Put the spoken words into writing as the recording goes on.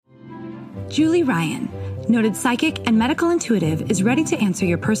Julie Ryan, noted psychic and medical intuitive, is ready to answer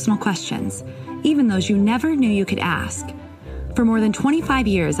your personal questions, even those you never knew you could ask. For more than 25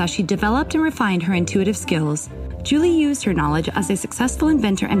 years, as she developed and refined her intuitive skills, Julie used her knowledge as a successful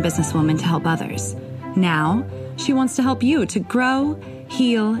inventor and businesswoman to help others. Now, she wants to help you to grow,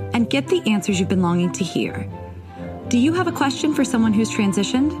 heal, and get the answers you've been longing to hear. Do you have a question for someone who's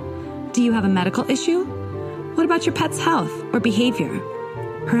transitioned? Do you have a medical issue? What about your pet's health or behavior?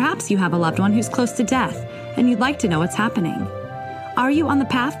 Perhaps you have a loved one who's close to death and you'd like to know what's happening. Are you on the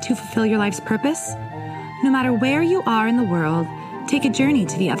path to fulfill your life's purpose? No matter where you are in the world, take a journey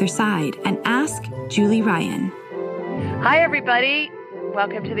to the other side and ask Julie Ryan. Hi, everybody.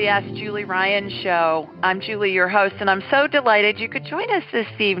 Welcome to the Ask Julie Ryan Show. I'm Julie, your host, and I'm so delighted you could join us this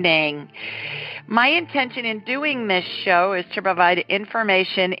evening. My intention in doing this show is to provide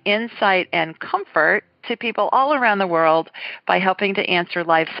information, insight, and comfort to people all around the world by helping to answer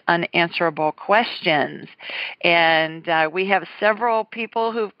life's unanswerable questions. And we have several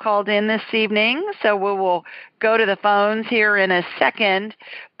people who've called in this evening, so we will go to the phones here in a second.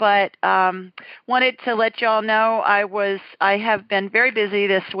 But wanted to let y'all know I have been very busy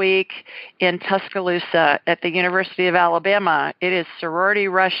this week in Tuscaloosa at the University of Alabama. It is sorority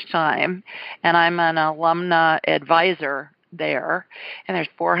rush time, and I'm an alumna advisor there, and there's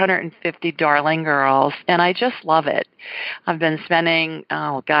 450 darling girls, and I just love it. I've been spending,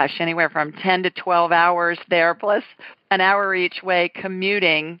 anywhere from 10 to 12 hours there, plus an hour each way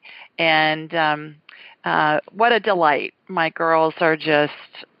commuting, and what a delight. My girls are just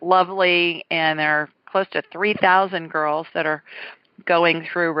lovely, and there are close to 3,000 girls that are going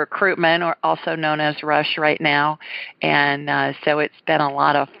through recruitment, or also known as Rush right now, and so it's been a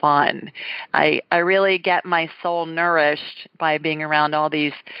lot of fun. I really get my soul nourished by being around all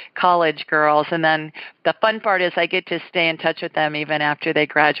these college girls, and then the fun part is I get to stay in touch with them even after they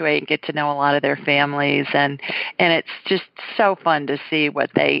graduate and get to know a lot of their families, and it's just so fun to see what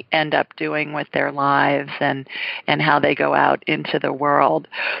they end up doing with their lives and how they go out into the world.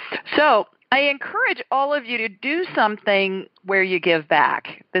 So I encourage all of you to do something where you give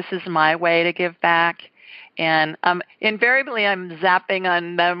back. This is my way to give back. And invariably, I'm zapping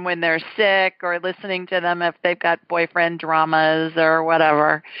on them when they're sick, or listening to them if they've got boyfriend dramas or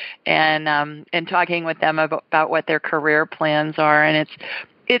whatever, and talking with them about what their career plans are. And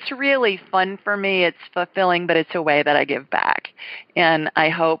it's really fun for me. It's fulfilling, but it's a way that I give back. And I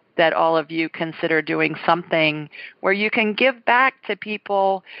hope that all of you consider doing something where you can give back to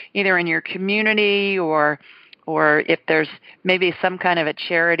people, either in your community or if there's maybe some kind of a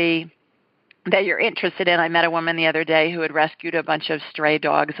charity that you're interested in. I met a woman the other day who had rescued a bunch of stray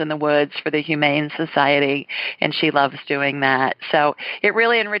dogs in the woods for the Humane Society, and she loves doing that. So it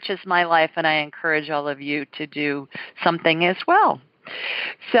really enriches my life, and I encourage all of you to do something as well.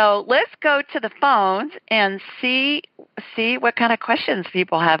 So let's go to the phones and see what kind of questions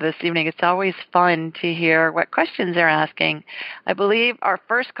people have this evening. It's always fun to hear what questions they're asking. I believe our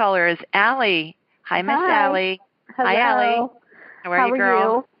first caller is Allie. Hi, Miss Allie. Hello. Hi, Allie. How are you,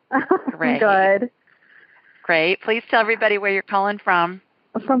 girl? Great. Good. Great. Please tell everybody where you're calling from.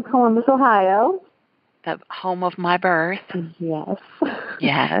 From Columbus, Ohio. The home of my birth. Yes.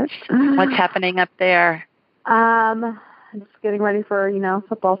 Yes. What's happening up there? Just getting ready for,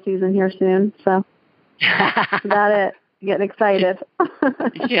 football season here soon. So that's about it. Getting excited.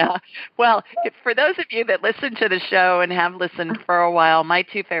 Yeah. Well, for those of you that listen to the show and have listened for a while, my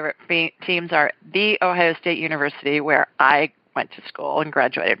two favorite teams are The Ohio State University, where I went to school and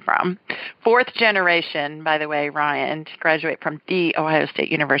graduated from. Fourth generation, by the way, Ryan, to graduate from The Ohio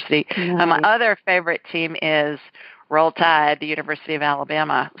State University. Nice. And my other favorite team is Roll Tide, the University of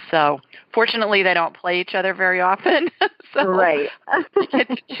Alabama. So fortunately, they don't play each other very often. So right. you get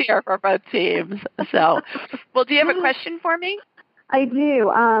to cheer for both teams. So, well, do you have a question for me? I do.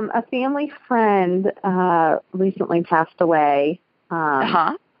 A family friend recently passed away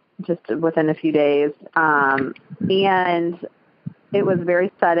just within a few days. And it was very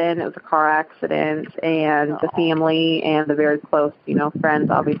sudden. It was a car accident, and the family and the very close, friends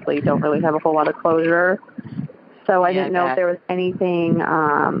obviously don't really have a whole lot of closure. So I didn't know if there was anything,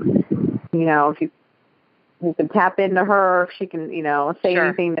 if you can tap into her, if she can, say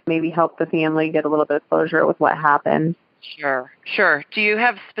anything that maybe help the family get a little bit of closure with what happened. Sure. Do you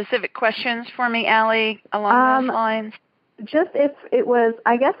have specific questions for me, Allie, along those lines? Just if it was,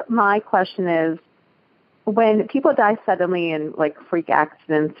 I guess my question is, when people die suddenly in like freak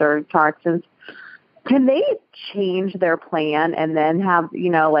accidents or car accidents, can they change their plan and then have,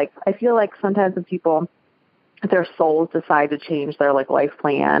 I feel like sometimes when people, their souls decide to change their life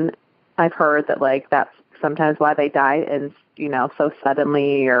plan, I've heard that that's sometimes why they die, and so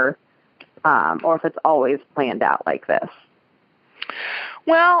suddenly, or or if it's always planned out like this.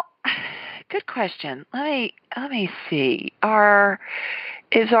 Well, good question. Let me see.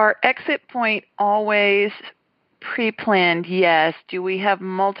 Is our exit point always pre-planned? Yes. Do we have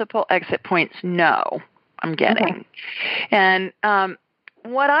multiple exit points? No. I'm getting. Okay. And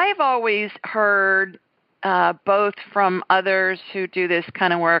what I've always heard, both from others who do this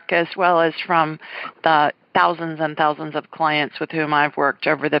kind of work as well as from the thousands and thousands of clients with whom I've worked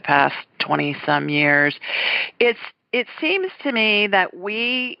over the past 20-some years, it seems to me that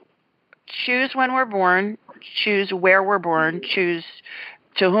we choose when we're born, choose where we're born, choose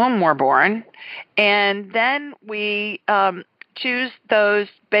to whom we're born, and then we choose those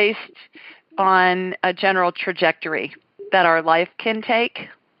based on a general trajectory that our life can take,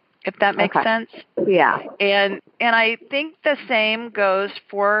 if that makes sense. Yeah. And I think the same goes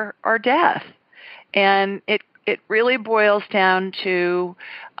for our death. And it really boils down to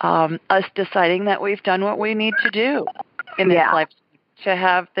us deciding that we've done what we need to do in this life to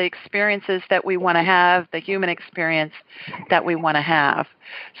have the experiences that we want to have, the human experience that we want to have.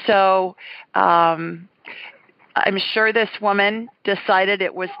 So I'm sure this woman decided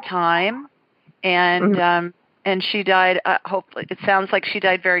it was time, and she died. Hopefully, it sounds like she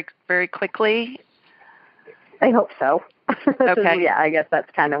died very, very quickly. I hope so. Okay. Yeah, I guess that's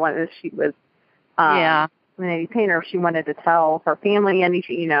kind of what she was. Maybe painter. She wanted to tell her family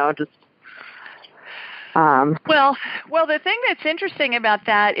anything, just. Well, the thing that's interesting about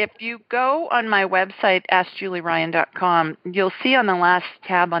that, if you go on my website, AskJulieRyan.com, you'll see on the last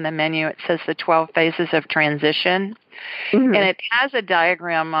tab on the menu, it says the 12 phases of transition. Mm-hmm. And it has a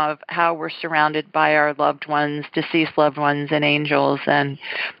diagram of how we're surrounded by our loved ones, deceased loved ones, and angels, and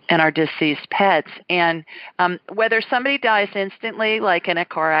our deceased pets. And whether somebody dies instantly, like in a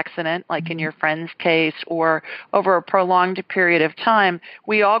car accident, like in your friend's case, or over a prolonged period of time,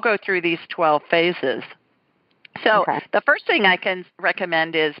 we all go through these 12 phases. So the first thing I can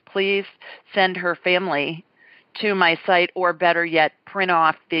recommend is please send her family to my site, or better yet, print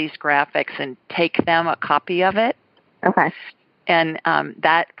off these graphics and take them a copy of it. Okay. And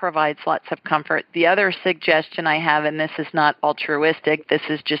that provides lots of comfort. The other suggestion I have, and this is not altruistic, this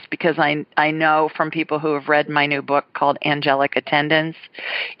is just because I know from people who have read my new book called Angelic Attendants,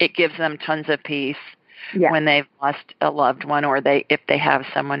 it gives them tons of peace when they've lost a loved one, or if they have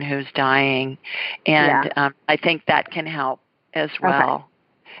someone who's dying. And I think that can help as well.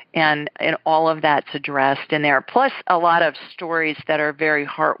 And all of that's addressed in there, plus a lot of stories that are very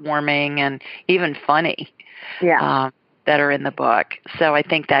heartwarming and even funny that are in the book. So I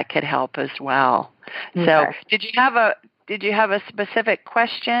think that could help as well. Okay. So did you have a specific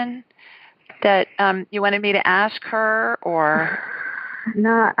question that you wanted me to ask her, or?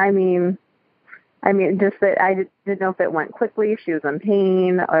 No, I mean, just that I didn't know if it went quickly, if she was in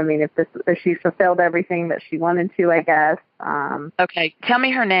pain. I mean, if she fulfilled everything that she wanted to, I guess. Okay. Tell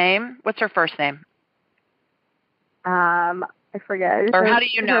me her name. What's her first name? I forget. Or how do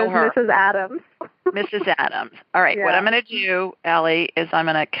you know her? Mrs. Adams. Mrs. Adams. All right. Yeah. What I'm going to do, Ellie, is I'm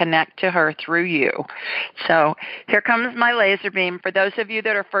going to connect to her through you. So here comes my laser beam. For those of you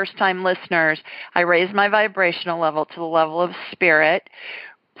that are first-time listeners, I raise my vibrational level to the level of spirit.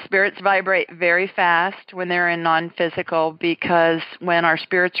 Spirits vibrate very fast when they're in non-physical, because when our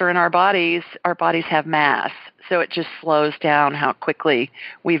spirits are in our bodies have mass. So it just slows down how quickly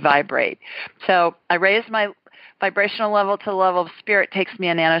we vibrate. So I raise my vibrational level to the level of spirit. It takes me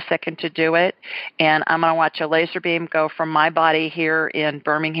a nanosecond to do it. And I'm going to watch a laser beam go from my body here in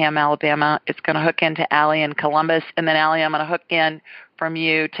Birmingham, Alabama. It's going to hook into Allie in Columbus. And then, Allie, I'm going to hook in from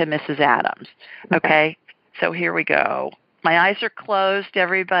you to Mrs. Adams. Okay? So here we go. My eyes are closed,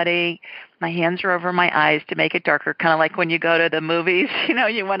 everybody. My hands are over my eyes to make it darker, kind of like when you go to the movies.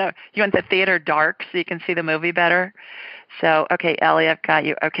 You want the theater dark so you can see the movie better. So, okay, Ellie, I've got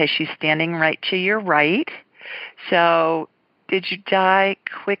you. Okay, she's standing right to your right. So, did you die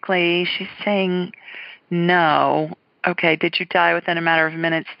quickly? She's saying no. Okay, did you die within a matter of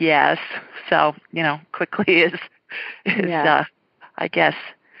minutes? Yes. So, quickly is I guess,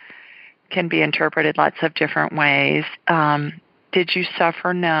 can be interpreted lots of different ways. Did you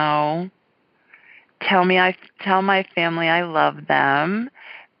suffer? No. Tell my family I love them.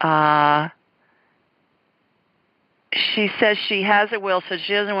 She says she has a will, so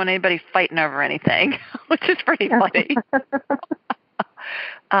she doesn't want anybody fighting over anything, which is pretty funny.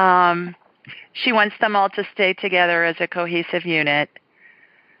 She wants them all to stay together as a cohesive unit.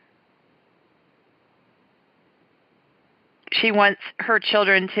 She wants her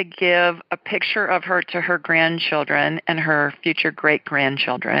children to give a picture of her to her grandchildren and her future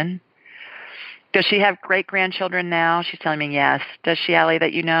great-grandchildren. Does she have great-grandchildren now? She's telling me yes. Does she, Allie,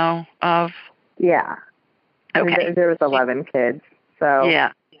 that you know of? Yeah. Okay. There was 11 kids. So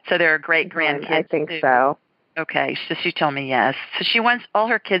yeah. So there are great-grandkids, I think too. so. Okay. So she told me yes. So she wants all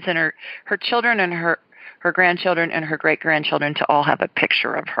her kids and her children and her grandchildren and her great-grandchildren to all have a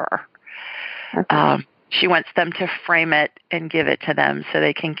picture of her. Okay. She wants them to frame it and give it to them so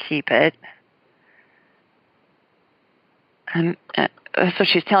they can keep it. And so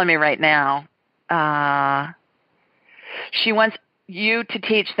she's telling me right now, she wants you to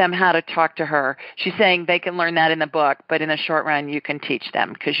teach them how to talk to her. She's saying they can learn that in the book, but in the short run, you can teach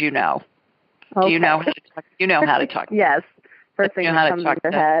them because you know. Okay. Do you know how to talk? You know how to talk. Yes. First thing that comes into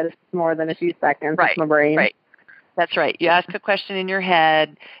your head, more than a few seconds. Right. It's my brain. Right. That's right. You ask a question in your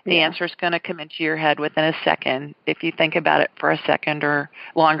head, the answer is going to come into your head within a second. If you think about it for a second or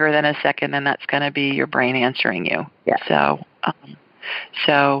longer than a second, then that's going to be your brain answering you. Yeah.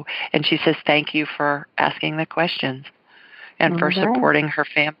 So, and she says, thank you for asking the questions and for supporting her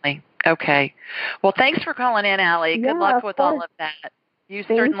family. Okay. Well, thanks for calling in, Allie. Good luck with all of that. Thank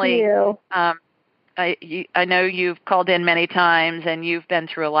certainly, you. I know you've called in many times and you've been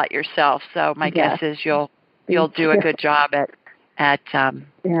through a lot yourself. So my guess is you'll do a good job at getting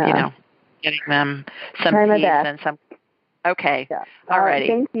them some peace and some. Okay. Yeah. All righty.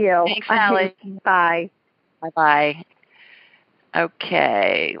 Thank you. Thanks, Allie. Bye. Bye-bye.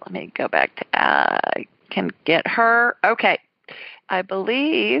 Okay. Let me go back to I can get her. Okay. I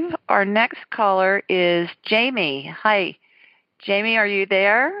believe our next caller is Jamie. Hi. Jamie, are you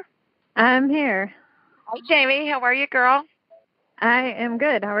there? I'm here. Hi, Jamie. How are you, girl? I am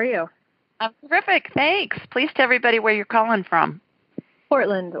good. How are you? I'm terrific. Thanks. Please tell everybody where you're calling from.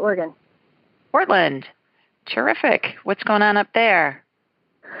 Portland, Oregon. Portland. Terrific. What's going on up there?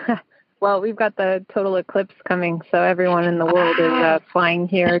 Well, we've got the total eclipse coming, so everyone in the world is flying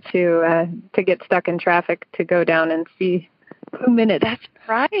here to get stuck in traffic to go down and see 2 minutes. That's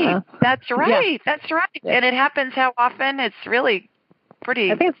right. That's right. Yeah. That's right. Yeah. And it happens how often? It's really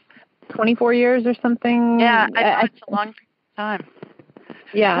pretty. I think it's 24 years or something. Yeah, I know it's a long time.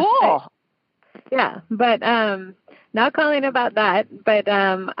 Yeah. Cool. But not calling about that, but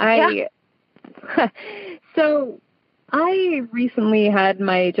so I recently had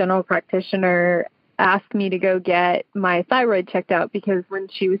my general practitioner ask me to go get my thyroid checked out because when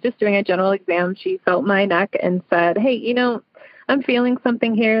she was just doing a general exam, she felt my neck and said, hey, I'm feeling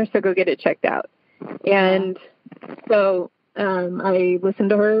something here, so go get it checked out. And so I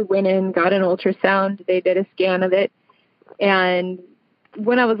listened to her, went in, got an ultrasound. They did a scan of it. And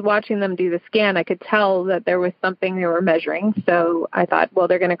when I was watching them do the scan, I could tell that there was something they were measuring. So I thought, well,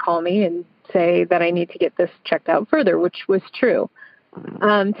 they're going to call me and say that I need to get this checked out further, which was true.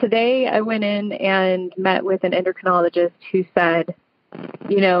 Today I went in and met with an endocrinologist who said,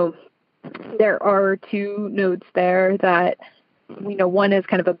 there are 2 nodes there that, one is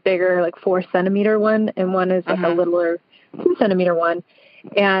kind of a bigger, like 4-centimeter one, and one is like a littler 2-centimeter one.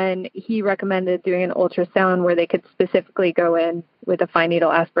 And he recommended doing an ultrasound where they could specifically go in with a fine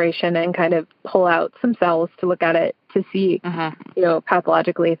needle aspiration and kind of pull out some cells to look at it to see,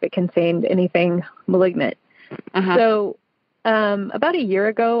 pathologically if it contained anything malignant. So about a year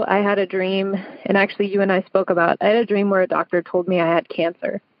ago, I had a dream, and actually you and I spoke about, I had a dream where a doctor told me I had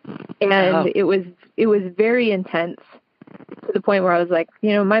cancer. And it was very intense to the point where I was like,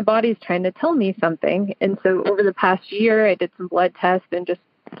 my body's trying to tell me something. And so over the past year, I did some blood tests and just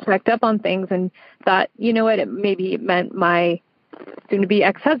checked up on things and thought, maybe it meant my soon-to-be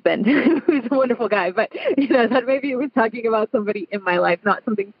ex-husband, who's a wonderful guy. But, that maybe it was talking about somebody in my life, not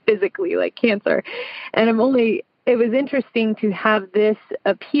something physically like cancer. And it was interesting to have this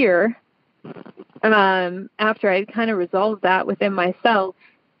appear after I kind of resolved that within myself,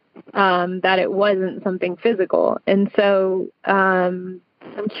 that it wasn't something physical. And so I'm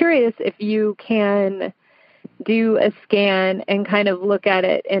curious if you can do a scan and kind of look at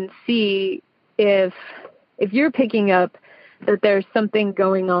it and see if you're picking up that there's something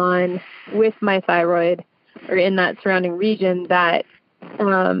going on with my thyroid or in that surrounding region that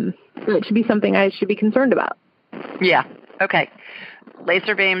it should be something I should be concerned about. Yeah. Okay.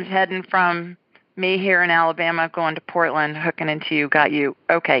 Laser beams heading from me here in Alabama going to Portland, hooking into you, got you.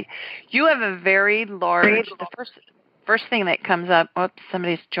 Okay. You have a very large, the first thing that comes up, whoops,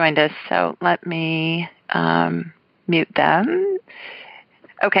 somebody's joined us, so let me mute them.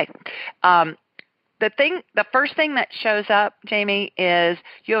 Okay. The first thing that shows up, Jamie, is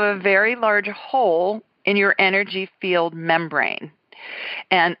you have a very large hole in your energy field membrane.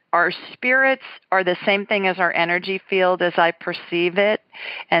 And our spirits are the same thing as our energy field as I perceive it.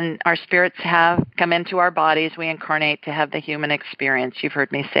 And our spirits have come into our bodies. We incarnate to have the human experience. You've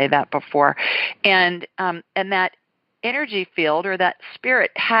heard me say that before. And that energy field or that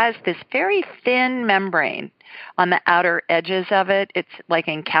spirit has this very thin membrane on the outer edges of it. It's like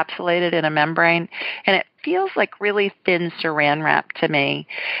encapsulated in a membrane, and it feels like really thin saran wrap to me.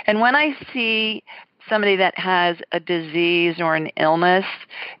 And when I see somebody that has a disease or an illness,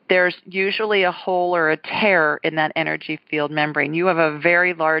 there's usually a hole or a tear in that energy field membrane. You have a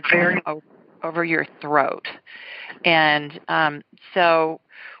very large one over your throat. And so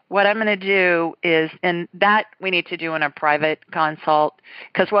what I'm going to do is, and that we need to do in a private consult,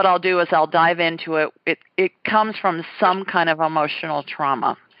 because what I'll do is I'll dive into it. It comes from some kind of emotional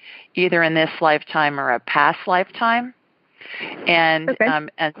trauma, either in this lifetime or a past lifetime. And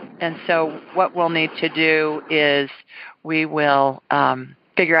and so what we'll need to do is we will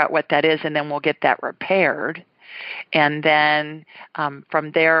figure out what that is, and then we'll get that repaired. And then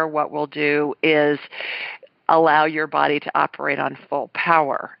from there, what we'll do is allow your body to operate on full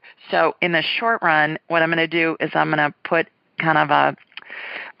power. So in the short run, what I'm going to do is I'm going to put kind of a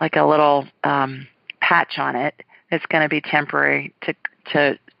little patch on it. It's going to be temporary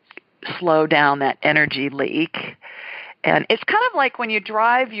to slow down that energy leak. And it's kind of like when you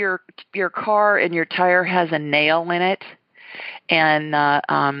drive your car and your tire has a nail in it, and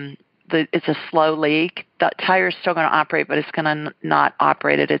it's a slow leak. The tire's still going to operate, but it's going to not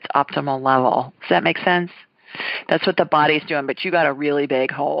operate at its optimal level. Does that make sense? That's what the body's doing, but you got a really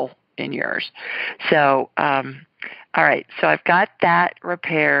big hole in yours. So, all right. So I've got that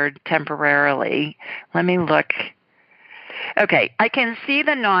repaired temporarily. Let me look. Okay, I can see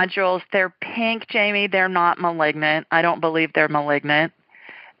the nodules. They're pink, Jamie. They're not malignant. I don't believe they're malignant.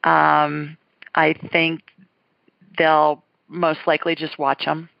 I think they'll most likely just watch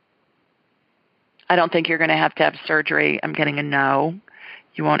them. I don't think you're going to have surgery. I'm getting a no.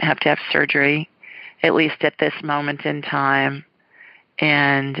 You won't have to have surgery, at least at this moment in time.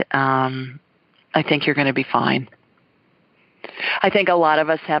 And I think you're going to be fine. I think a lot of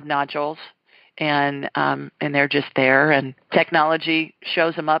us have nodules. And they're just there, and technology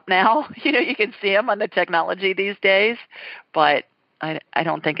shows them up now. You can see them on the technology these days, but I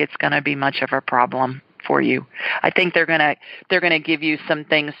don't think it's going to be much of a problem for you. I think they're going to give you some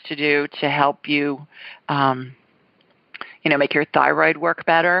things to do to help you, make your thyroid work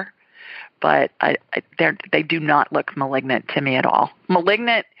better. But they do not look malignant to me at all.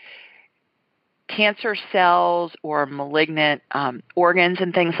 Malignant cancer cells or malignant organs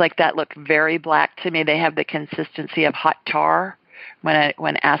and things like that look very black to me. They have the consistency of hot tar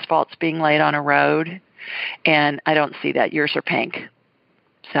when asphalt's being laid on a road, and I don't see that. Yours are pink.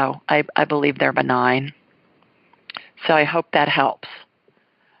 So I believe they're benign. So I hope that helps.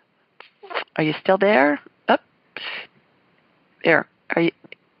 Are you still there? Oh, there. Are you?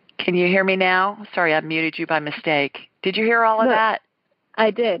 Can you hear me now? Sorry, I muted you by mistake. Did you hear all of that? I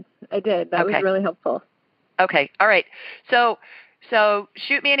did. That was really helpful. Okay. All right. So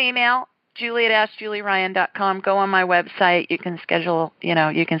shoot me an email, julie@askjulieryan.com. Go on my website. You can schedule,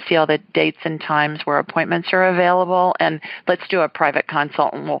 you can see all the dates and times where appointments are available. And let's do a private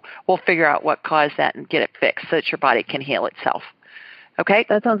consult, and we'll figure out what caused that and get it fixed so that your body can heal itself. Okay?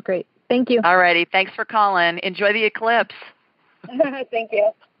 That sounds great. Thank you. All righty. Thanks for calling. Enjoy the eclipse. Thank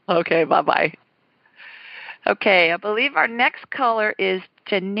you. Okay. Bye-bye. Okay, I believe our next caller is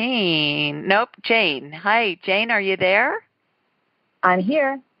Janine. Nope, Jane. Hi, Jane, are you there? I'm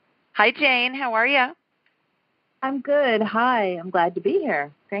here. Hi, Jane. How are you? I'm good. Hi, I'm glad to be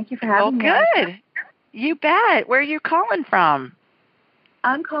here. Thank you for having me. Oh, good. You bet. Where are you calling from?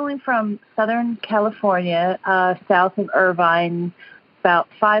 I'm calling from Southern California, south of Irvine, about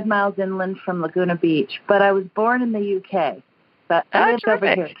 5 miles inland from Laguna Beach. But I was born in the UK. But I lived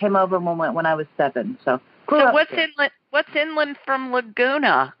over here. Came over when I was 7. So what's inland from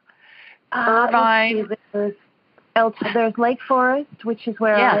Laguna? Irvine. There's Lake Forest, which is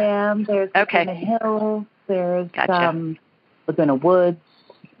where I am. There's Laguna Hills. There's Laguna Woods.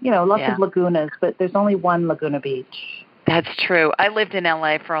 Lots of lagunas, but there's only one Laguna Beach. That's true. I lived in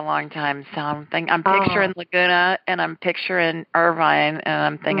LA for a long time, so I'm picturing Laguna and I'm picturing Irvine, and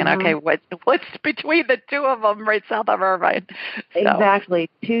I'm thinking, okay, what's between the two of them right south of Irvine? So. Exactly.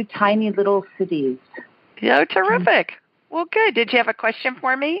 2 tiny little cities. Yeah, terrific. Well, good. Did you have a question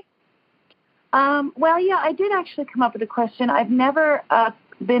for me? I did actually come up with a question. I've never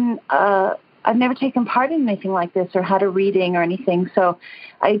I've never taken part in anything like this or had a reading or anything. So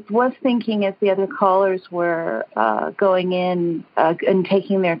I was thinking as the other callers were going in and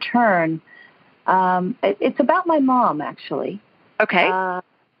taking their turn, it's about my mom, actually. Okay.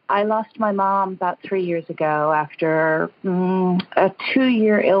 I lost my mom about 3 years ago after a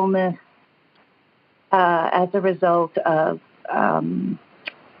 2-year illness as a result of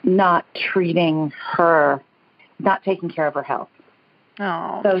not taking care of her health.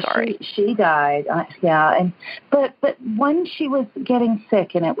 Oh, so sorry. She died. But when she was getting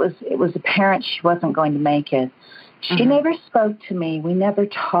sick and it was apparent she wasn't going to make it, she never spoke to me. We never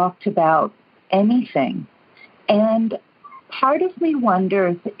talked about anything. And part of me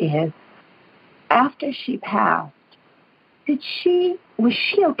wonders is, after she passed, was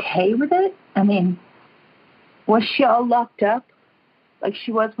she okay with it? I mean, was she all locked up like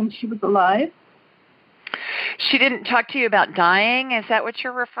she was when she was alive? She didn't talk to you about dying? Is that what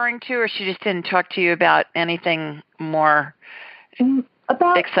you're referring to? Or she just didn't talk to you about anything more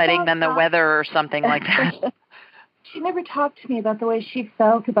exciting than the weather or something like that? She never talked to me about the way she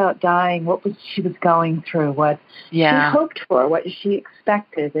felt about dying, what she was going through, what she hoped for, what she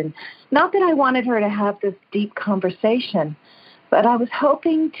expected. And not that I wanted her to have this deep conversation, but I was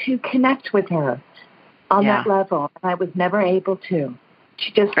hoping to connect with her on that level, and I was never able to.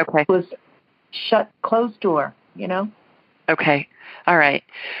 She just was closed door, you know? Okay. All right.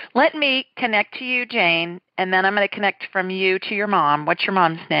 Let me connect to you, Jane, and then I'm going to connect from you to your mom. What's your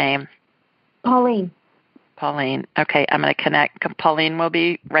mom's name? Pauline. Okay, I'm going to connect. Pauline will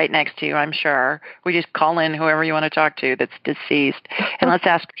be right next to you, I'm sure. We just call in whoever you want to talk to that's deceased, and let's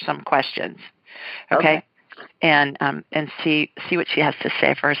ask her some questions. Okay? And see what she has to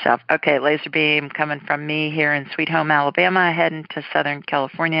say for herself. Okay, laser beam coming from me here in Sweet Home, Alabama, heading to Southern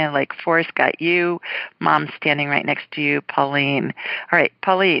California, Lake Forest. Got you. Mom's standing right next to you, Pauline. All right,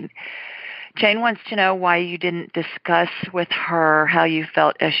 Pauline. Jane wants to know why you didn't discuss with her how you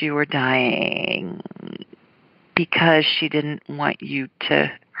felt as you were dying. Because she didn't want you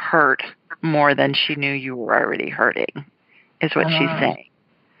to hurt more than she knew you were already hurting, is what she's saying.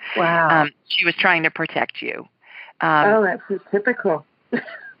 Wow. She was trying to protect you. That's typical.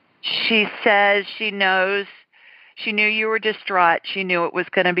 She says she knew you were distraught. She knew it was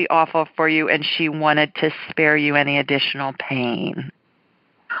going to be awful for you, and she wanted to spare you any additional pain.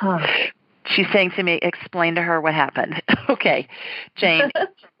 She's saying to me, explain to her what happened. Okay, Jane,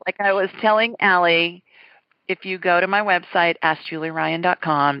 like I was telling Allie, if you go to my website,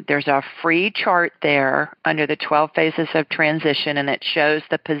 AskJulieRyan.com, there's a free chart there under the 12 phases of transition, and it shows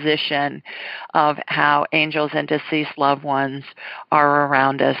the position of how angels and deceased loved ones are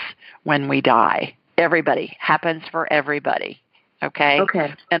around us when we die. Everybody. Happens for everybody. Okay?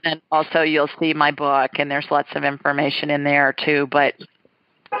 Okay. And then also you'll see my book, and there's lots of information in there too, but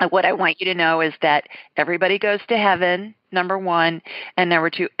what I want you to know is that everybody goes to heaven, number one, and number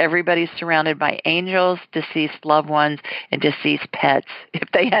two, everybody's surrounded by angels, deceased loved ones, and deceased pets, if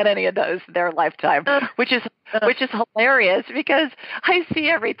they had any of those in their lifetime, which is hilarious because I see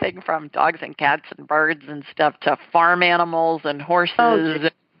everything from dogs and cats and birds and stuff to farm animals and horses.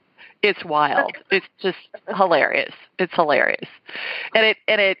 It's wild. It's just hilarious. It's hilarious. And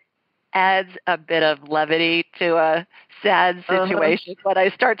it adds a bit of levity to a sad situation. When I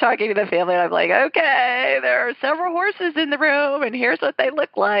start talking to the family, I'm like, okay, there are several horses in the room, and here's what they look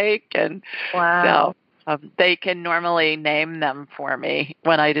like. And wow. So they can normally name them for me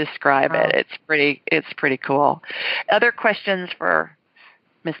when I describe it. It's pretty cool. Other questions for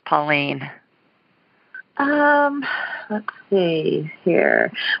Miss Pauline? Let's see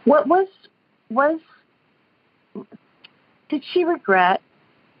here. What did she regret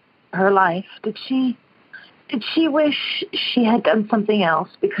her life? Did she wish she had done something else?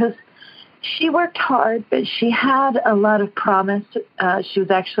 Because she worked hard, but she had a lot of promise. She was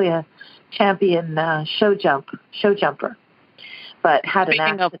actually a champion show jumper, but had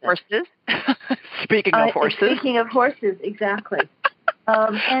an accident. Speaking of horses, exactly.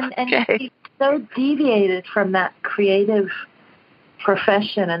 And she so deviated from that creative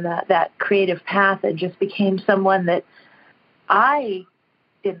profession and that creative path, and just became someone that I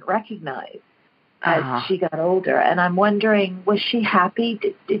didn't recognize as she got older. And I'm wondering, was she happy?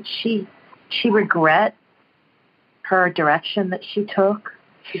 Did she regret her direction that she took?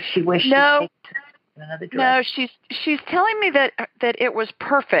 Did she wish she'd taken another direction? No, she's telling me that it was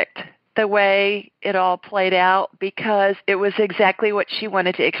perfect the way it all played out, because it was exactly what she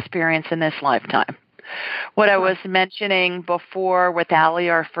wanted to experience in this lifetime. What I was mentioning before with Allie,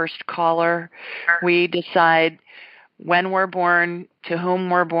 our first caller, we decide when we're born, to whom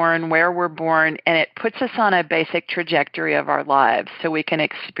we're born, where we're born, and it puts us on a basic trajectory of our lives so we can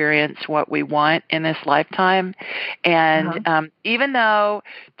experience what we want in this lifetime. And even though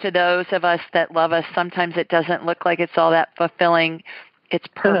to those of us that love us, sometimes it doesn't look like it's all that fulfilling, it's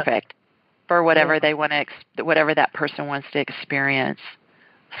perfect. for whatever they want to, whatever that person wants to experience.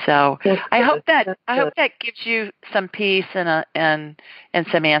 So I hope that gives you some peace and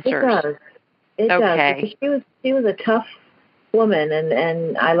some answers. It does. Because she was a tough woman,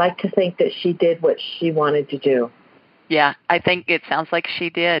 and I like to think that she did what she wanted to do. Yeah, I think it sounds like she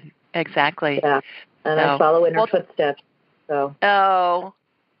did. Exactly. Yeah, and I follow in her footsteps. So. Oh,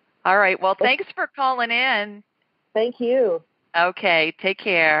 all right. Well, thanks for calling in. Thank you. Okay, take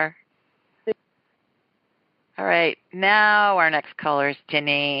care. All right, now our next caller is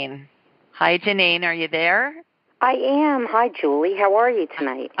Janine. Hi, Janine. Are you there? I am. Hi, Julie. How are you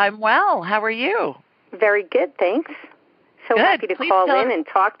tonight? I'm well. How are you? Very good, thanks. So good. Happy to call in and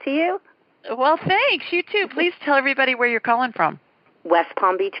talk to you. Well, thanks. You too. Please tell everybody where you're calling from. West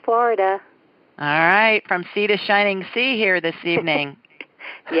Palm Beach, Florida. All right, from sea to shining sea here this evening.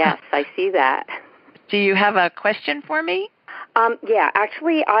 Yes, I see that. Do you have a question for me? Yeah,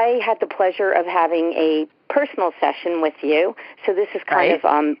 actually, I had the pleasure of having a personal session with you. So this is kind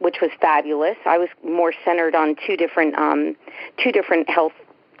of, which was fabulous. I was more centered on two different health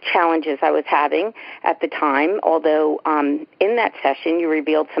challenges I was having at the time, although in that session you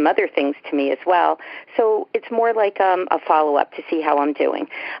revealed some other things to me as well. So it's more like a follow-up to see how I'm doing.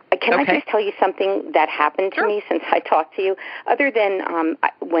 Can I just tell you something that happened to me since I talked to you? Other than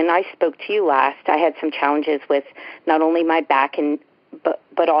when I spoke to you last, I had some challenges with not only my back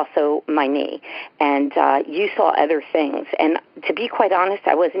but also my knee. And you saw other things. And to be quite honest,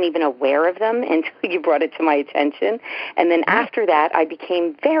 I wasn't even aware of them until you brought it to my attention. And then after that, I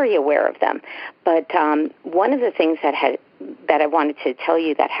became very aware of them. But one of the things that I wanted to tell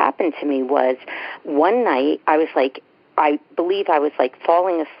you that happened to me was one night I was like, I believe I was like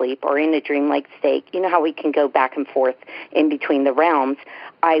falling asleep or in a dreamlike state. You know how we can go back and forth in between the realms?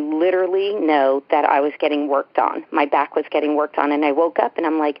 I literally know that I was getting worked on. My back was getting worked on, and I woke up and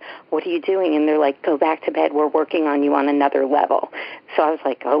I'm like, what are you doing? And they're like, go back to bed. We're working on you on another level. So I was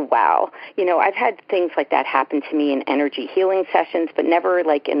like, oh, wow. You know, I've had things like that happen to me in energy healing sessions, but never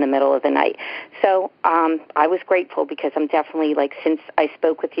like in the middle of the night. So I was grateful because I'm definitely like, since I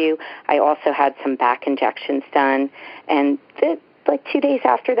spoke with you, I also had some back injections done. And like 2 days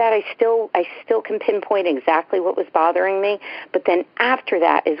after that, I still can pinpoint exactly what was bothering me. But then after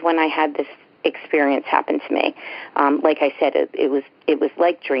that is when I had this experience happen to me. Like I said, it was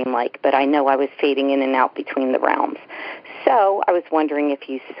like dreamlike, but I know I was fading in and out between the realms. So I was wondering if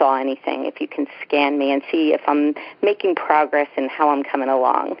you saw anything, if you can scan me and see if I'm making progress and how I'm coming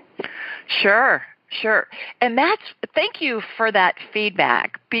along. Sure. And thank you for that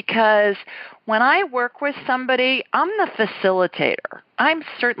feedback, because when I work with somebody, I'm the facilitator. I'm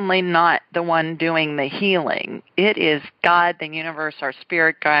certainly not the one doing the healing. It is God, the universe, our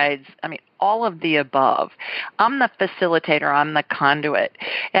spirit guides, all of the above. I'm the facilitator. I'm the conduit.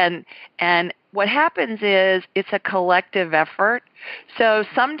 And what happens is it's a collective effort. So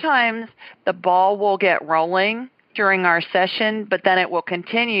sometimes the ball will get rolling during our session, but then it will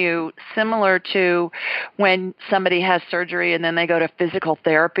continue, similar to when somebody has surgery and then they go to physical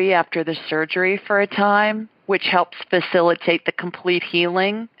therapy after the surgery for a time, which helps facilitate the complete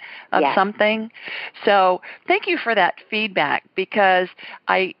healing of something. So thank you for that feedback, because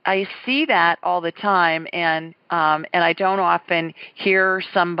I see that all the time, and I don't often hear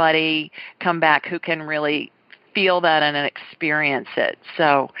somebody come back who can really feel that and experience it.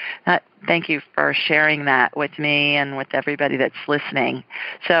 So thank you for sharing that with me and with everybody that's listening.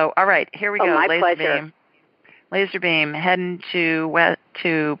 So, all right, here we go. My pleasure. Laser beam, heading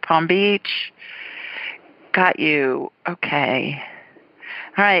to Palm Beach. Got you. Okay.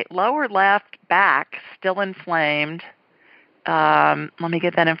 All right, lower left back, still inflamed. Let me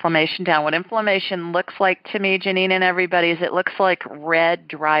get that inflammation down. What inflammation looks like to me, Janine, and everybody, is it looks like red,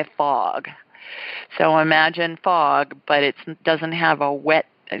 dry fog. So imagine fog, but it doesn't have a wet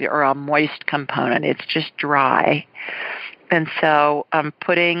or a moist component. It's just dry. And so I'm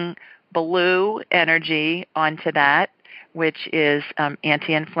putting blue energy onto that, which is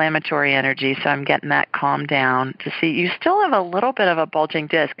anti-inflammatory energy. So I'm getting that calmed down. To see, you still have a little bit of a bulging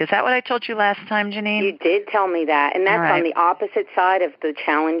disc. Is that what I told you last time, Janine? You did tell me that. And that's on the opposite side of the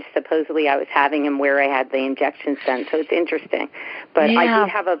challenge supposedly I was having and where I had the injections done. So it's interesting. But I did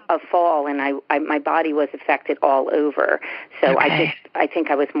have a fall, and my body was affected all over. So I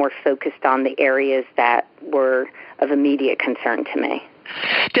think I was more focused on the areas that were of immediate concern to me.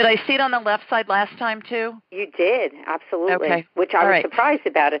 Did I see it on the left side last time too? You did, absolutely. Okay. Which I was surprised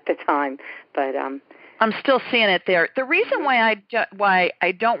about at the time, but I'm still seeing it there. The reason why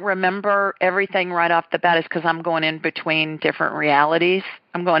I don't remember everything right off the bat is because I'm going in between different realities.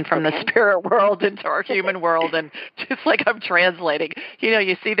 I'm going from the spirit world into our human world, and just like I'm translating. You know,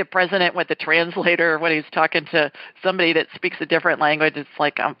 you see the president with the translator when he's talking to somebody that speaks a different language. It's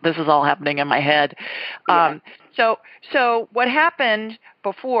like this is all happening in my head. Yeah. So what happened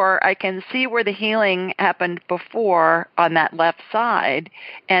before, I can see where the healing happened before on that left side,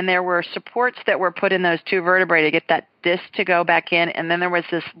 and there were supports that were put in those two vertebrae to get that disc to go back in, and then there was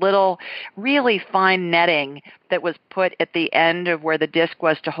this little really fine netting that was put at the end of where the disc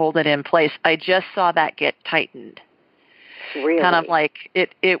was to hold it in place. I just saw that get tightened. Really? Kind of like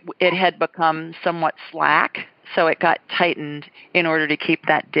it had become somewhat slack, so it got tightened in order to keep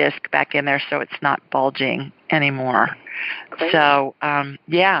that disc back in there so it's not bulging anymore. Great. So,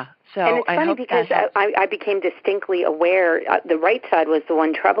 yeah. So and it's funny because I became distinctly aware, the right side was the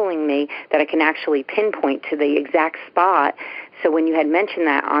one troubling me, that I can actually pinpoint to the exact spot. So when you had mentioned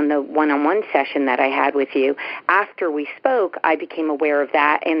that on the one-on-one session that I had with you, after we spoke, I became aware of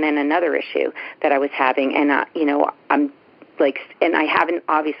that, and then another issue that I was having. And, I'm like, and I haven't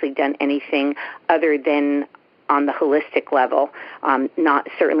obviously done anything other than on the holistic level,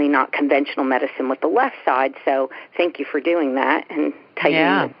 certainly not conventional medicine with the left side. So thank you for doing that and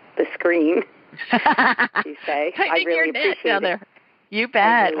tightening the screen. You say I really appreciate it. You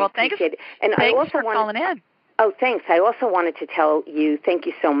bet. Really well, thanks. And thanks I also for calling in. Oh, thanks. I also wanted to tell you thank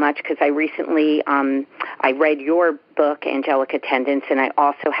you so much because I recently I read your book, Angelic Attendants, and I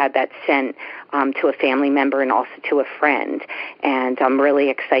also had that sent to a family member and also to a friend, and I'm really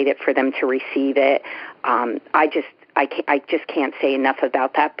excited for them to receive it. I just can't say enough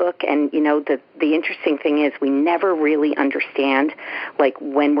about that book. And, the interesting thing is we never really understand, like,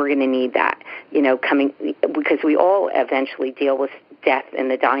 when we're going to need that, because we all eventually deal with death and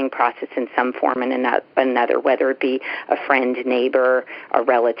the dying process in some form and another, whether it be a friend, neighbor, a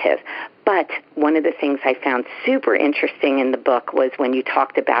relative. But one of the things I found super interesting in the book was when you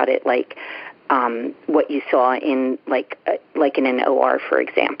talked about it, like, what you saw in like in an OR, for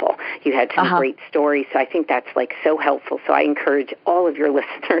example. You had some great stories, so I think that's like so helpful. So I encourage all of your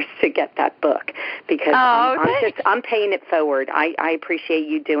listeners to get that book because I'm paying it forward. I appreciate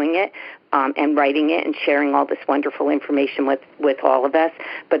you doing it and writing it and sharing all this wonderful information with all of us.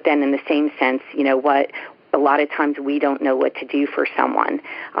 But then in the same sense, you know what? A lot of times we don't know what to do for someone.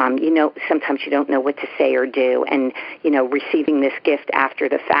 Sometimes you don't know what to say or do. And, receiving this gift after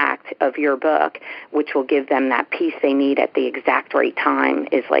the fact of your book, which will give them that peace they need at the exact right time,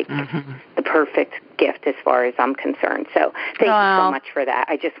 is like the perfect gift as far as I'm concerned. So thank you so much for that.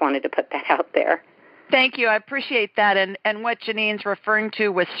 I just wanted to put that out there. Thank you. I appreciate that. And what Janine's referring to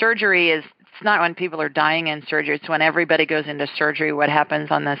with surgery is it's not when people are dying in surgery. It's when everybody goes into surgery, what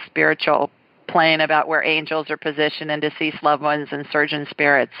happens on the spiritual plane about where angels are positioned and deceased loved ones and surgeon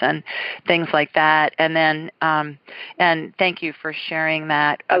spirits and things like that. And then, and thank you for sharing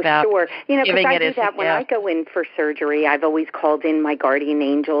that about sure. Because I do that when I go in for surgery. I've always called in my guardian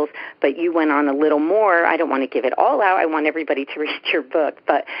angels, but you went on a little more. I don't want to give it all out. I want everybody to read your book,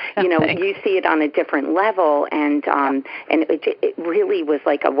 but you see it on a different level, and it really was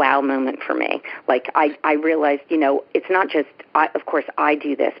like a wow moment for me. Like I realized, it's not just of course I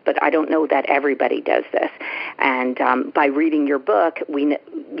do this, but I don't know that everybody does this. And by reading your book,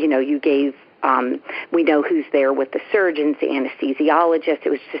 you gave, we know who's there with the surgeons, the anesthesiologist. It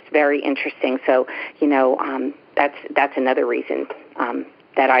was just very interesting. So, that's another reason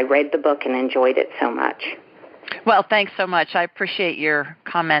that I read the book and enjoyed it so much. Well, thanks so much. I appreciate your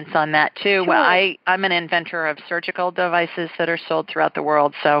comments on that, too. Sure. Well, I'm an inventor of surgical devices that are sold throughout the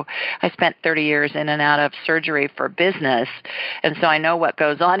world, so I spent 30 years in and out of surgery for business, and so I know what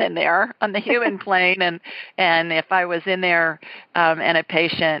goes on in there on the human plane, and if I was in there and a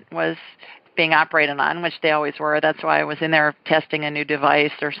patient was being operated on, which they always were. That's why I was in there testing a new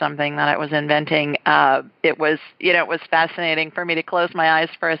device or something that I was inventing. It was fascinating for me to close my eyes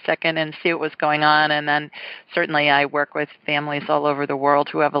for a second and see what was going on. And then certainly I work with families all over the world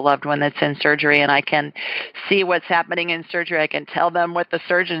who have a loved one that's in surgery, and I can see what's happening in surgery. I can tell them what the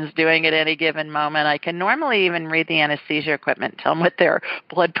surgeon's doing at any given moment. I can normally even read the anesthesia equipment, tell them what their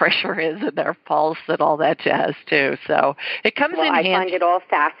blood pressure is and their pulse and all that jazz too. So it comes in handy. I find it all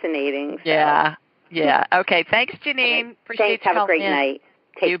fascinating. So. Yeah. Okay. Thanks, Janine. Okay. Appreciate Thanks. Have a great night.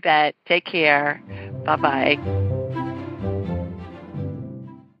 You bet. Take care. Bye-bye.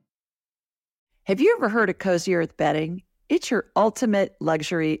 Have you ever heard of Cozy Earth bedding? It's your ultimate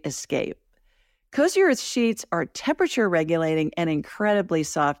luxury escape. Cozy Earth sheets are temperature regulating and incredibly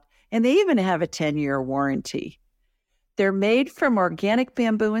soft, and they even have a 10-year warranty. They're made from organic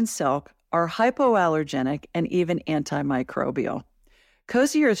bamboo and silk, are hypoallergenic, and even antimicrobial.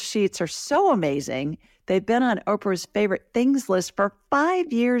 Cozy Earth sheets are so amazing. They've been on Oprah's favorite things list for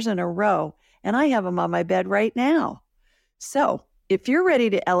 5 years in a row, and I have them on my bed right now. So if you're ready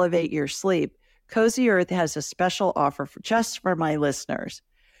to elevate your sleep, Cozy Earth has a special offer just for my listeners.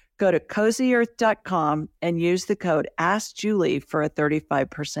 Go to cozyearth.com and use the code AskJulie for a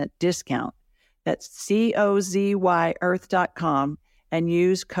 35% discount. That's COZY earth.com and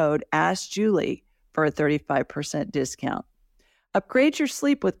use code AskJulie for a 35% discount. Upgrade your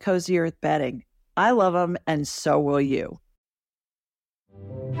sleep with Cozy Earth bedding. I love them, and so will you.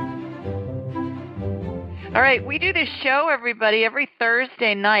 All right, we do this show, everybody, every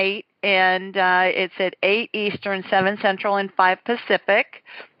Thursday night, and it's at 8 Eastern, 7 Central, and 5 Pacific.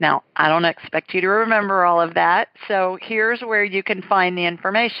 Now, I don't expect you to remember all of that, so here's where you can find the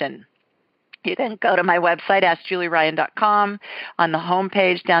information. You can go to my website, AskJulieRyan.com. On the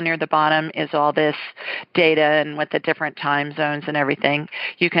homepage down near the bottom is all this data and with the different time zones and everything.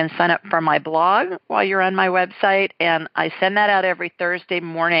 You can sign up for my blog while you're on my website, and I send that out every Thursday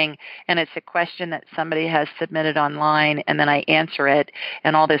morning, and it's a question that somebody has submitted online, and then I answer it,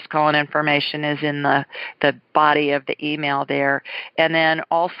 and all this call-in information is in the body of the email there. And then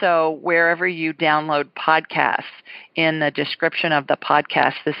also wherever you download podcasts, in the description of the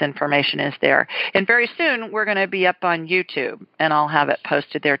podcast, this information is there. And very soon, we're going to be up on YouTube, and I'll have it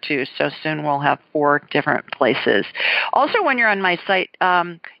posted there too. So soon we'll have 4 different places. Also, when you're on my site,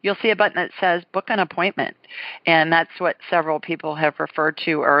 you'll see a button that says book an appointment. And that's what several people have referred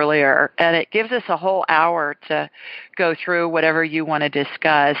to earlier. And it gives us a whole hour to go through whatever you want to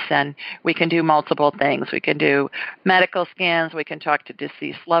discuss. And we can do multiple things. We can do medical scans. We can talk to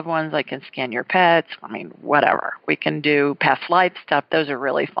deceased loved ones. I can scan your pets. I mean, whatever. We can do past life stuff. Those are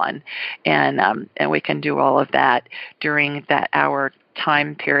really fun. And we can do all of that during that hour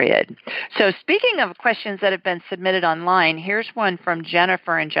time period. So speaking of questions that have been submitted online, here's one from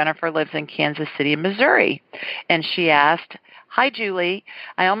Jennifer, and Jennifer lives in Kansas City, Missouri. And she asked, "Hi, Julie.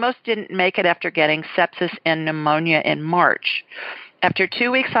 I almost didn't make it after getting sepsis and pneumonia in March. After 2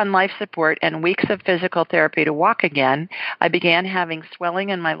 weeks on life support and weeks of physical therapy to walk again, I began having swelling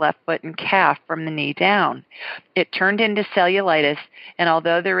in my left foot and calf from the knee down. It turned into cellulitis, and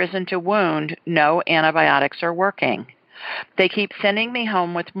although there isn't a wound, no antibiotics are working. They keep sending me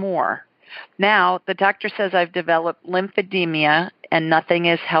home with more. Now, the doctor says I've developed lymphedema and nothing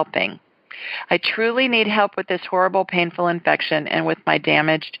is helping. I truly need help with this horrible, painful infection and with my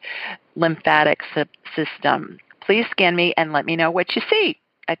damaged lymphatic system. Please scan me and let me know what you see.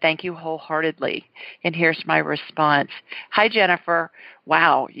 I thank you wholeheartedly." And here's my response. "Hi, Jennifer.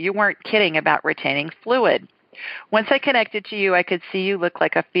 Wow, you weren't kidding about retaining fluid. Once I connected to you, I could see you look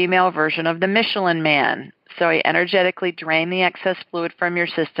like a female version of the Michelin Man. So I energetically drained the excess fluid from your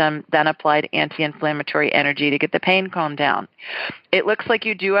system, then applied anti-inflammatory energy to get the pain calmed down. It looks like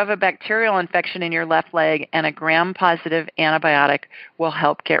you do have a bacterial infection in your left leg, and a gram-positive antibiotic will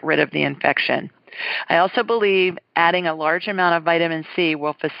help get rid of the infection. I also believe adding a large amount of vitamin C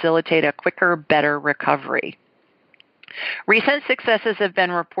will facilitate a quicker, better recovery. Recent successes have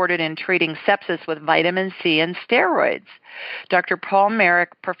been reported in treating sepsis with vitamin C and steroids. Dr. Paul Merrick,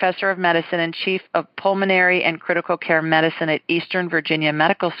 professor of medicine and chief of pulmonary and critical care medicine at Eastern Virginia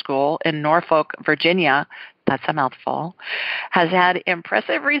Medical School in Norfolk, Virginia, that's a mouthful, has had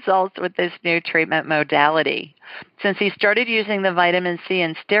impressive results with this new treatment modality. Since he started using the vitamin C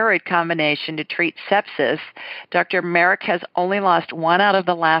and steroid combination to treat sepsis, Dr. Merrick has only lost 1 out of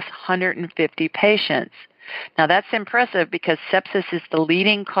the last 150 patients. Now, that's impressive because sepsis is the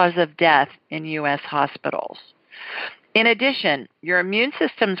leading cause of death in U.S. hospitals. In addition, your immune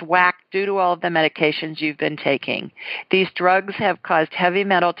system's whacked due to all of the medications you've been taking. These drugs have caused heavy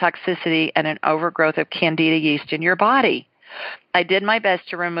metal toxicity and an overgrowth of candida yeast in your body. I did my best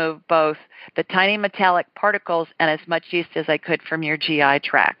to remove both the tiny metallic particles and as much yeast as I could from your GI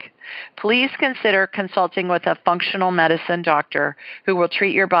tract. Please consider consulting with a functional medicine doctor who will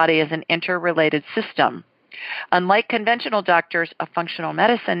treat your body as an interrelated system. Unlike conventional doctors, a functional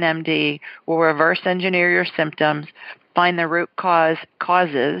medicine MD will reverse engineer your symptoms, find the root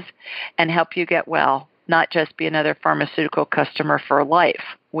causes, and help you get well, not just be another pharmaceutical customer for life.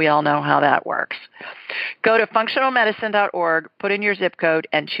 We all know how that works. Go to functionalmedicine.org, put in your zip code,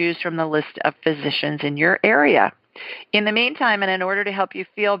 and choose from the list of physicians in your area. In the meantime, and in order to help you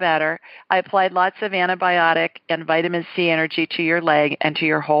feel better, I applied lots of antibiotic and vitamin C energy to your leg and to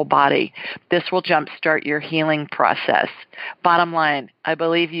your whole body. This will jumpstart your healing process. Bottom line, I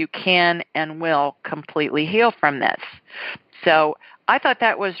believe you can and will completely heal from this. So I thought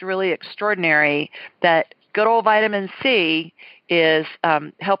that was really extraordinary that good old vitamin C is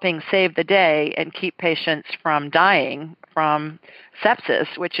helping save the day and keep patients from dying from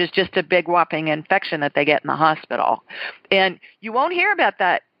sepsis, which is just a big whopping infection that they get in the hospital. And you won't hear about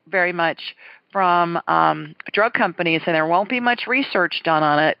that very much from drug companies, and there won't be much research done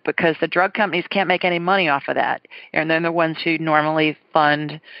on it because the drug companies can't make any money off of that, and they're the ones who normally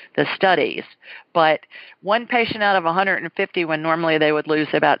fund the studies. But one patient out of 150, when normally they would lose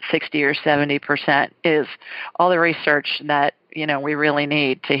about 60 or 70%, is all the research that we really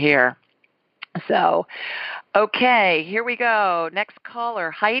need to hear. So, okay, here we go. Next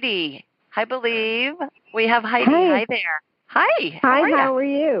caller, Heidi. I believe we have Heidi. Hi there. Hi. How are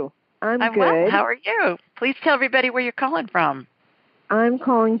you? I'm good. Well. How are you? Please tell everybody where you're calling from. I'm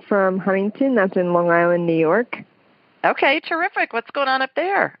calling from Huntington. That's in Long Island, New York. Okay, terrific. What's going on up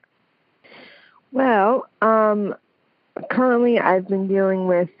there? Well, currently I've been dealing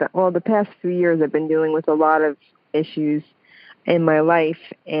with, the past few years I've been dealing with a lot of issues in my life.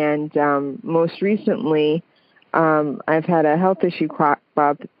 And most recently, I've had a health issue crop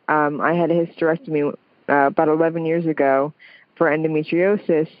up. I had a hysterectomy about 11 years ago for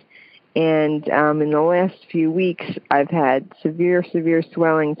endometriosis. And in the last few weeks, I've had severe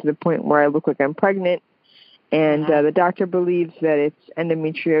swelling to the point where I look like I'm pregnant. And the doctor believes that it's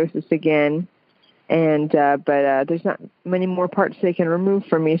endometriosis again. And but there's not many more parts they can remove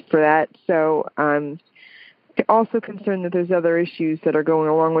from me for that. So I'm also concerned that there's other issues that are going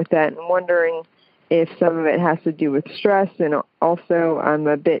along with that, and wondering if some of it has to do with stress. And also I'm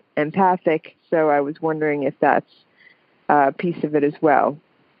a bit empathic, so I was wondering if that's a piece of it as well.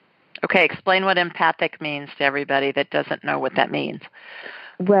 Okay, explain what empathic means to everybody that doesn't know what that means.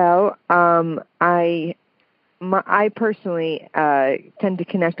 Well, I personally tend to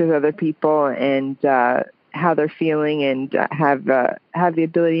connect with other people and how they're feeling, and have the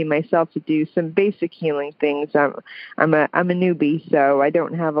ability myself to do some basic healing things. I'm a newbie, so I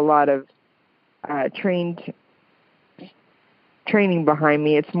don't have a lot of training behind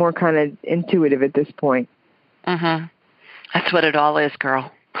me. It's more kind of intuitive at this point. That's what it all is,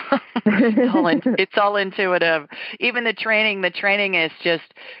 girl. It's all intuitive. Even the training is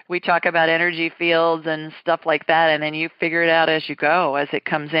just, we talk about energy fields and stuff like that, and then you figure it out as you go, as it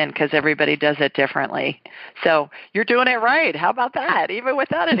comes in, because everybody does it differently. So you're doing it right. How about that? Even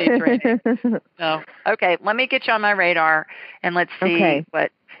without any training. So, okay, let me get you on my radar, and let's see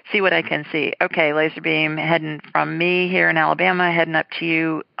what I can see. Okay, laser beam heading from me here in Alabama, heading up to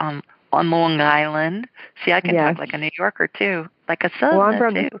you on Long Island. See, I can talk like a New Yorker too, like a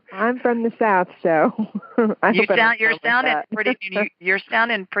Southerner too. I'm from the South, so you're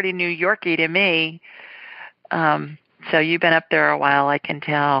sounding pretty New Yorky to me. So you've been up there a while, I can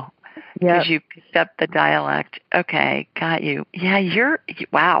tell, because you picked up the dialect. Okay, got you. Yeah,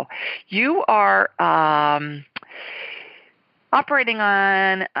 you are operating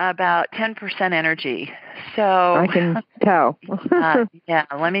on about 10% energy. So I can tell. Yeah,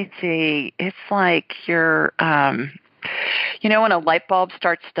 let me see. It's like you're, when a light bulb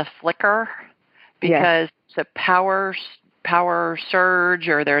starts to flicker because it's a power surge,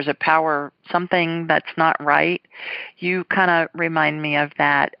 or there's a power something that's not right. You kind of remind me of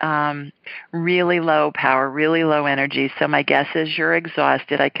that. Really low power, really low energy. So my guess is you're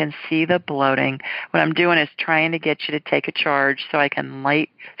exhausted. I can see the bloating. What I'm doing is trying to get you to take a charge so I can light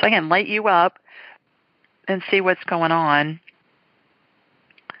you up and see what's going on.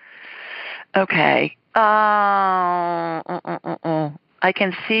 Okay. I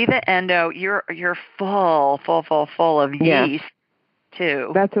can see the endo. You're full of yeast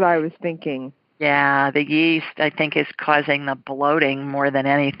too. That's what I was thinking. Yeah, the yeast, I think, is causing the bloating more than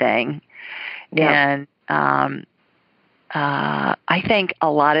anything. Yeah. And I think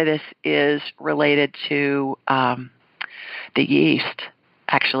a lot of this is related to the yeast.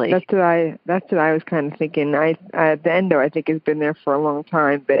 Actually, that's what I was kind of thinking. The endo, I think, has been there for a long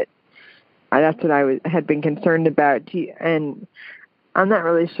time, but that's what I had been concerned about, and I'm not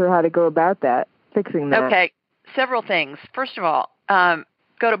really sure how to go about fixing that. Okay, several things. First of all, go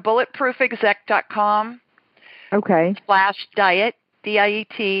to bulletproofexec.com. Okay. /diet,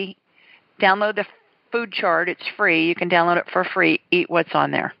 DIET. Download the food chart. It's free. You can download it for free. Eat what's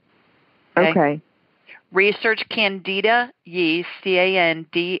on there. Okay. Research Candida yeast,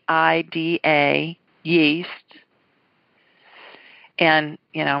 CANDIDA yeast. And,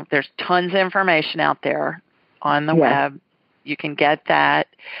 there's tons of information out there on the web. You can get that.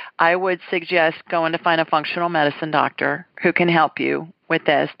 I would suggest going to find a functional medicine doctor who can help you with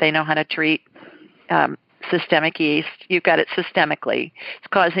this. They know how to treat systemic yeast. You've got it systemically. It's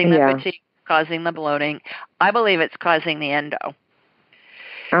causing the fatigue, causing the bloating. I believe it's causing the endo.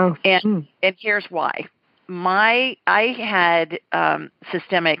 Oh. And here's why. I had a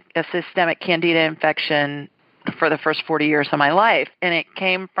systemic Candida infection for the first 40 years of my life. And it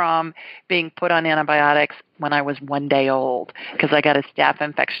came from being put on antibiotics when I was 1 day old because I got a staph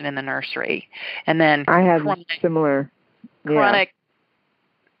infection in the nursery. And then I had similar chronic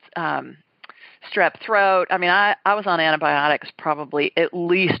strep throat. I mean, I was on antibiotics probably at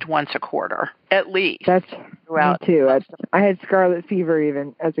least once a quarter, at least. That's me too. I had scarlet fever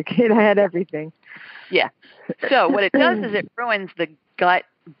even as a kid. I had everything. Yeah. So what it does is it ruins the gut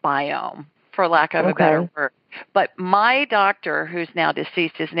biome, for lack of a better word. But my doctor, who's now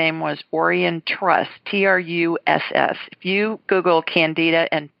deceased, his name was Orion Truss, Truss. If you Google Candida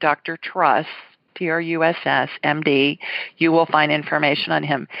and Dr. Truss, Truss, MD, you will find information on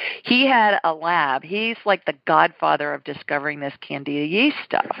him. He had a lab. He's like the godfather of discovering this Candida yeast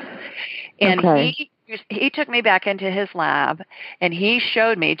stuff. And he took me back into his lab, and he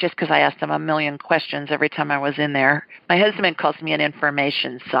showed me, just because I asked him a million questions every time I was in there. My husband calls me an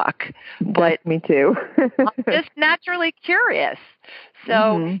information suck. But that's me too. I'm just naturally curious.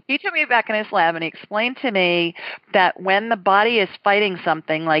 So he took me back in his lab, and he explained to me that when the body is fighting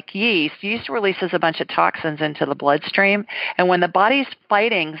something like yeast releases a bunch of toxins into the bloodstream. And when the body's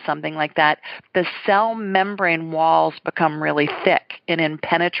fighting something like that, the cell membrane walls become really thick and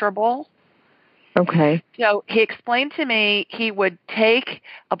impenetrable. Okay. So he explained to me he would take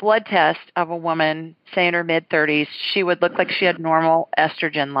a blood test of a woman, say in her mid-30s. She would look like she had normal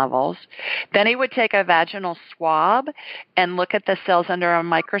estrogen levels. Then he would take a vaginal swab and look at the cells under a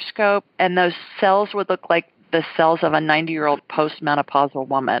microscope, and those cells would look like the cells of a 90-year-old postmenopausal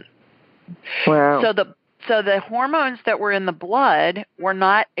woman. Wow. So the hormones that were in the blood were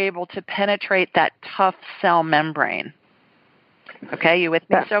not able to penetrate that tough cell membrane. Okay, you with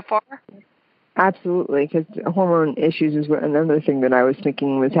me so far? Absolutely, because hormone issues is another thing that I was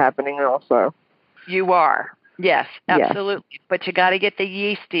thinking was happening also. You are. Yes, absolutely. Yes. But you got to get the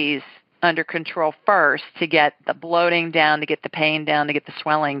yeasties under control first to get the bloating down, to get the pain down, to get the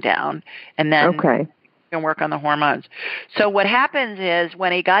swelling down, and then you can work on the hormones. So what happens is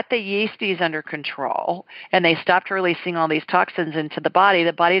when he got the yeasties under control and they stopped releasing all these toxins into the body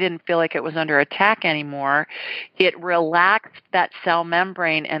didn't feel like it was under attack anymore. It relaxed that cell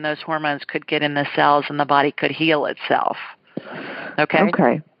membrane, and those hormones could get in the cells and the body could heal itself. Okay?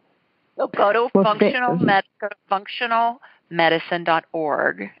 Okay. So go to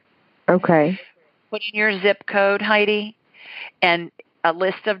functionalmedicine.org. Okay. Put in your zip code, Heidi, and a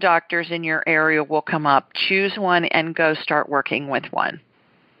list of doctors in your area will come up. Choose one and go start working with one.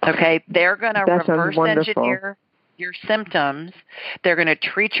 Okay? They're going to reverse engineer your symptoms. They're going to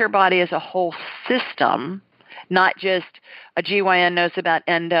treat your body as a whole system, not just a GYN knows about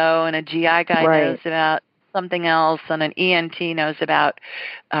endo and a GI guy knows about something else, and an ENT knows about,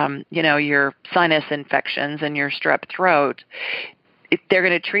 your sinus infections and your strep throat. They're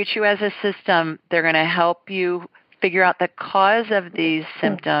going to treat you as a system. They're going to help you figure out the cause of these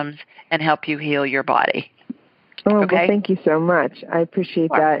symptoms and help you heal your body. Oh, well, thank you so much. I appreciate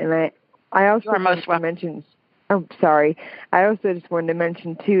that. And I also wanted to mention, I also just wanted to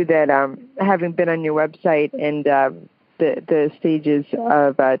mention, too, that having been on your website and the stages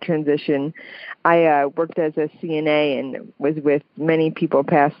of transition, I worked as a CNA and was with many people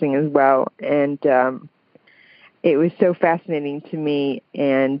passing as well. And it was so fascinating to me,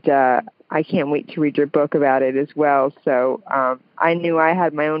 and I can't wait to read your book about it as well. So I knew I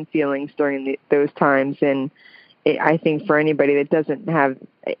had my own feelings during those times, and I think for anybody that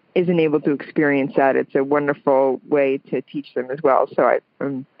isn't able to experience that, it's a wonderful way to teach them as well. So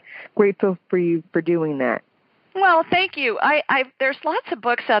I'm grateful for you for doing that. Well, thank you. There's lots of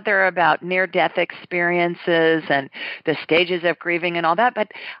books out there about near-death experiences and the stages of grieving and all that,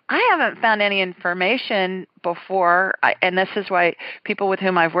 but I haven't found any information before, and this is why people with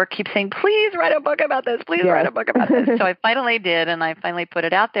whom I've worked keep saying, please write a book about this, please write a book about this. So I finally did, and I finally put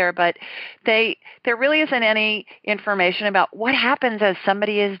it out there, but there really isn't any information about what happens as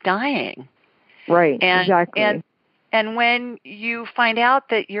somebody is dying. Right, exactly. And when you find out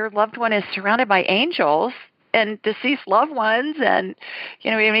that your loved one is surrounded by angels, and deceased loved ones and,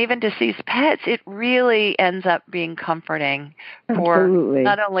 even deceased pets, it really ends up being comforting for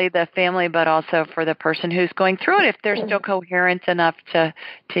not only the family, but also for the person who's going through it, if they're still coherent enough to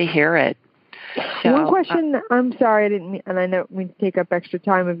hear it. So, one question, I'm sorry, I didn't mean, and I don't mean to take up extra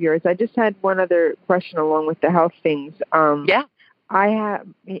time of yours. I just had one other question along with the health things. I have,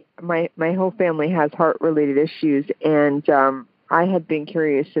 my whole family has heart-related issues, and I had been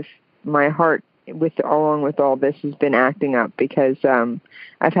curious if my heart, along with all this, has been acting up, because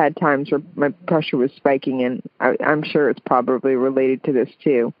I've had times where my pressure was spiking, and I'm sure it's probably related to this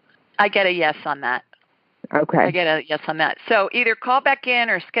too. I get a yes on that. Okay. I get a yes on that. So either call back in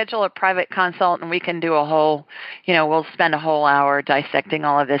or schedule a private consult, and we can do a whole, we'll spend a whole hour dissecting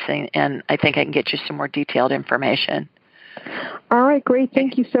all of this, and I think I can get you some more detailed information. All right, great.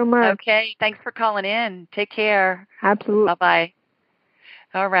 Thank you so much. Okay, thanks for calling in. Take care. Absolutely. Bye-bye.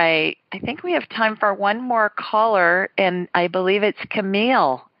 All right. I think we have time for one more caller, and I believe it's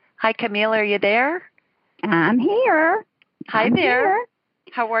Camille. Hi, Camille. Are you there? I'm here. Hi there. Here.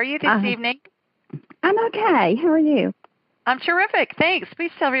 How are you this evening? I'm okay. How are you? I'm terrific. Thanks.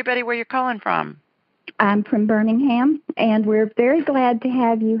 Please tell everybody where you're calling from. I'm from Birmingham, and we're very glad to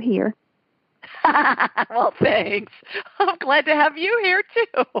have you here. Well, thanks. I'm glad to have you here,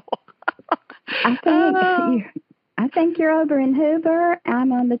 too. I think you're over in Hoover.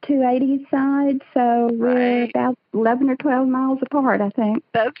 I'm on the 280 side, so we're about 11 or 12 miles apart, I think.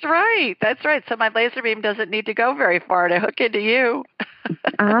 That's right. That's right. So my laser beam doesn't need to go very far to hook into you.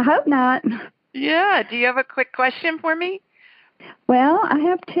 I hope not. Yeah. Do you have a quick question for me? Well, I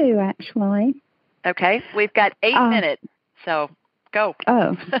have two, actually. Okay. We've got 8 minutes, so go.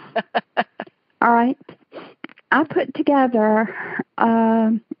 Oh. All right. I put together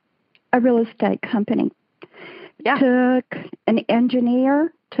a real estate company. Yeah. Took an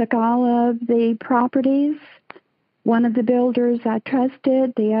engineer, took all of the properties. One of the builders I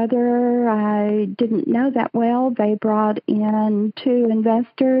trusted, the other I didn't know that well. They brought in 2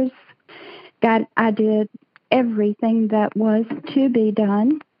 investors. I did everything that was to be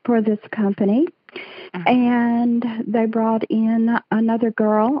done for this company. Mm-hmm. And they brought in another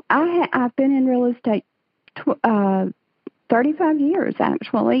girl. I've been in real estate 35 years,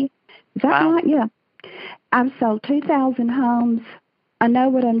 actually. Is that right? Yeah. I've sold 2,000 homes. I know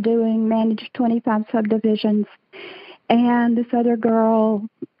what I'm doing, managed 25 subdivisions. And this other girl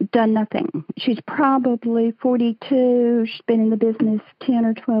done nothing. She's probably 42. She's been in the business 10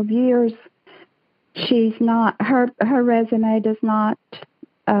 or 12 years. She's not, her resume does not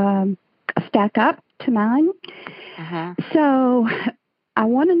stack up to mine. Uh-huh. So I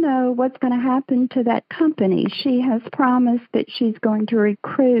want to know what's going to happen to that company. She has promised that she's going to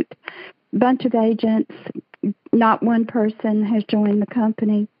recruit a bunch of agents. Not one person has joined the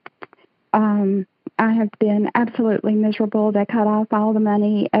company. I have been absolutely miserable. They cut off all the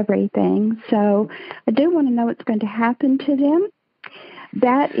money, everything. So I do want to know what's going to happen to them.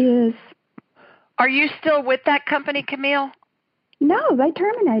 That is... Are you still with that company, Camille? No, they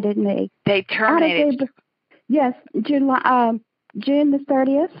terminated me. They terminated you? Yes, June the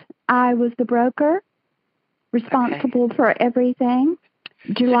 30th, I was the broker responsible for everything.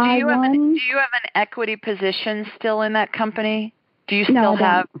 July so 1. Do you have an equity position still in that company? Do you still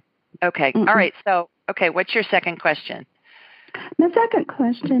have? Okay. Mm-mm. All right. So, what's your second question? My second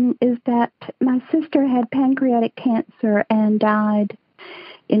question is that my sister had pancreatic cancer and died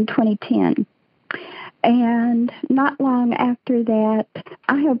in 2010. And not long after that,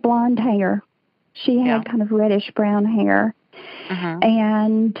 I have blonde hair. She had kind of reddish-brown hair. Uh-huh.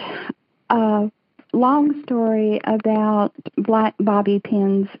 And long story about black bobby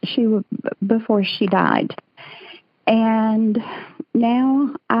pins before she died. And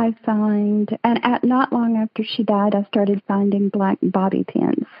now I find, and not long after she died, I started finding black bobby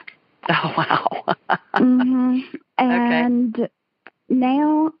pins. Oh, wow. Mm-hmm. And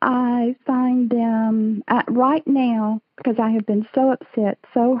now I find them, right now, because I have been so upset,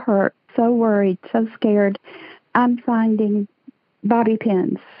 so hurt, so worried, so scared, I'm finding bobby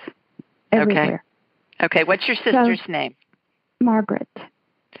pins everywhere. Okay. What's your sister's name? Margaret.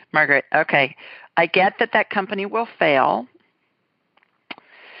 Margaret. Okay. I get that company will fail.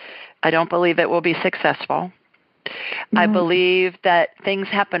 I don't believe it will be successful. No. I believe that things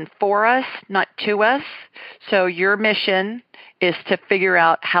happen for us, not to us. So your mission is to figure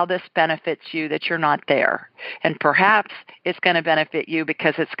out how this benefits you that you're not there. And perhaps it's going to benefit you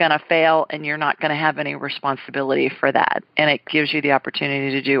because it's going to fail and you're not going to have any responsibility for that. And it gives you the opportunity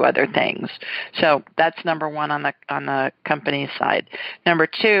to do other things. So that's number one on the company side. Number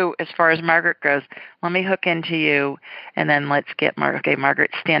two, as far as Margaret goes, let me hook into you and then let's get Margaret. Okay,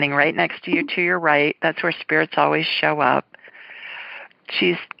 Margaret's standing right next to you to your right. That's where spirits always show up.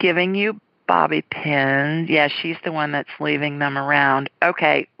 She's giving you bobby pins. Yeah, she's the one that's leaving them around.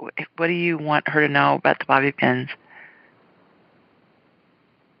 Okay, what do you want her to know about the bobby pins?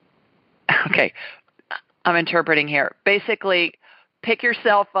 Okay, I'm interpreting here. Basically, pick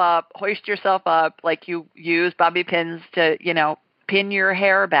yourself up, hoist yourself up like you use bobby pins to, pin your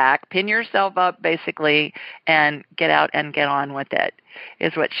hair back, pin yourself up basically, and get out and get on with it,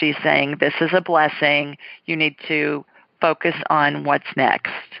 is what she's saying. This is a blessing. You need to focus on what's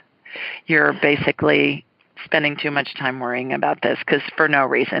next. You're basically spending too much time worrying about this because for no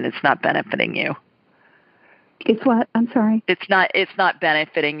reason it's not benefiting you. It's what? I'm sorry. It's not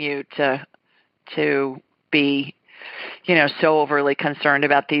benefiting you to be, so overly concerned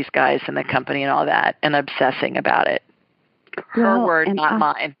about these guys and the company and all that and obsessing about it. Her word, not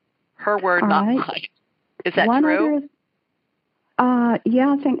mine. Her word, not mine. Is that true?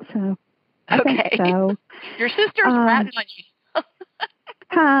 Yeah, I think so. I think so. Your sister's ratting on you.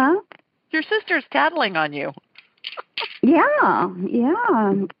 Huh? Your sister's tattling on you. Yeah.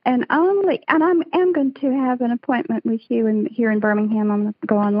 And I'm going to have an appointment with you here in Birmingham. I'm going to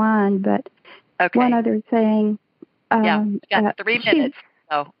go online, but one other thing. We've got 3 minutes,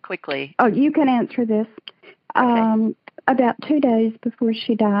 so quickly. Oh, you can answer this. Okay. About 2 days before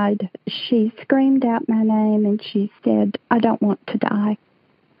she died, she screamed out my name and she said, "I don't want to die."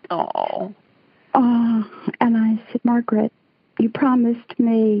 Oh. And I said, "Margaret, you promised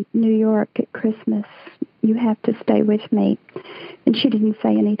me New York at Christmas. You have to stay with me." And she didn't say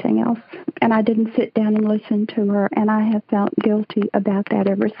anything else. And I didn't sit down and listen to her. And I have felt guilty about that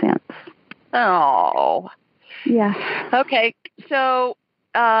ever since. Oh. Yeah. Okay. So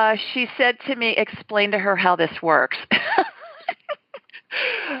she said to me, explain to her how this works.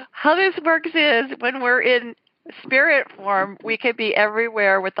 How this works is when we're in spirit form, we could be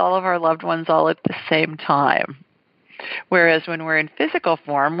everywhere with all of our loved ones all at the same time. Whereas when we're in physical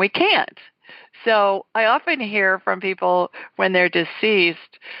form, we can't. So I often hear from people when they're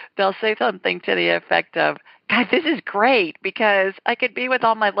deceased, they'll say something to the effect of, "God, this is great because I could be with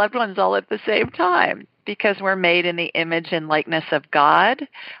all my loved ones all at the same time." Because we're made in the image and likeness of God,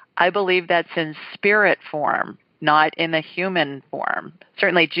 I believe that's in spirit form, not in the human form.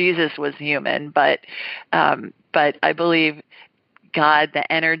 Certainly Jesus was human, but I believe God,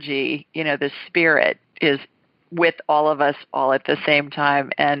 the energy, the spirit is with all of us all at the same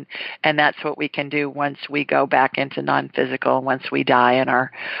time, and that's what we can do once we go back into non-physical, once we die and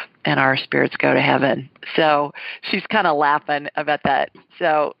our spirits go to heaven. So she's kind of laughing about that.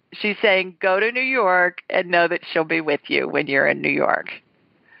 So she's saying, go to New York and know that she'll be with you when you're in New York.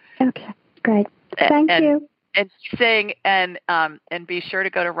 Okay, great. Thank you. And she's saying, and be sure to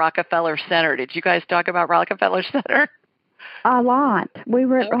go to Rockefeller Center. Did you guys talk about Rockefeller Center? A lot. We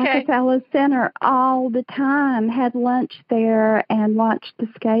were at Rockefeller Center all the time, had lunch there, and watched the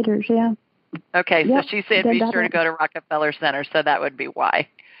skaters, yeah. Okay, so she said be sure to go to Rockefeller Center, so that would be why.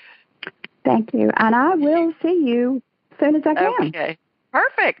 Thank you. And I will see you as soon as I can. Okay.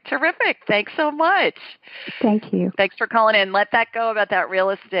 Perfect. Terrific. Thanks so much. Thank you. Thanks for calling in. Let that go about that real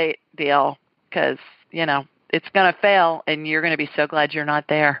estate deal because, it's going to fail, and you're going to be so glad you're not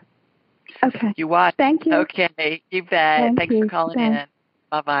there. Okay. You watch. Thank you. Okay. You bet. Thanks for calling in.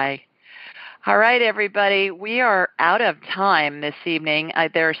 Bye-bye. All right, everybody. We are out of time this evening.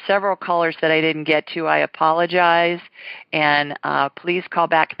 There are several callers that I didn't get to. I apologize. And please call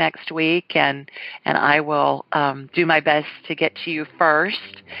back next week, and I will do my best to get to you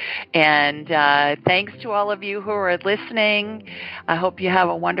first. And thanks to all of you who are listening. I hope you have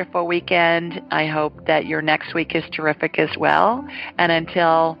a wonderful weekend. I hope that your next week is terrific as well. And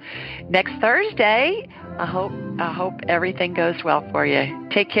until next Thursday, I hope everything goes well for you.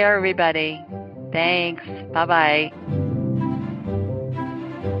 Take care, everybody. Thanks. Bye-bye.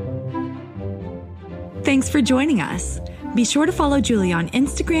 Thanks for joining us. Be sure to follow Julie on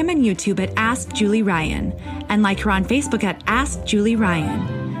Instagram and YouTube at Ask Julie Ryan and like her on Facebook at Ask Julie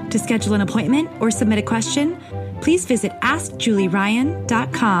Ryan. To schedule an appointment or submit a question, please visit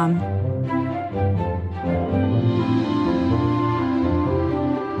AskJulieRyan.com.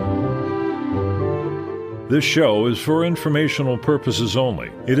 This show is for informational purposes only.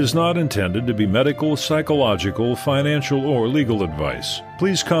 It is not intended to be medical, psychological, financial, or legal advice.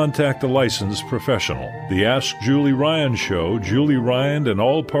 Please contact a licensed professional. The Ask Julie Ryan Show, Julie Ryan and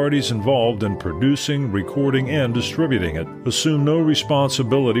all parties involved in producing, recording, and distributing it assume no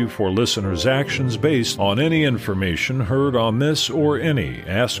responsibility for listeners' actions based on any information heard on this or any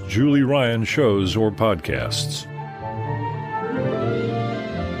Ask Julie Ryan shows or podcasts.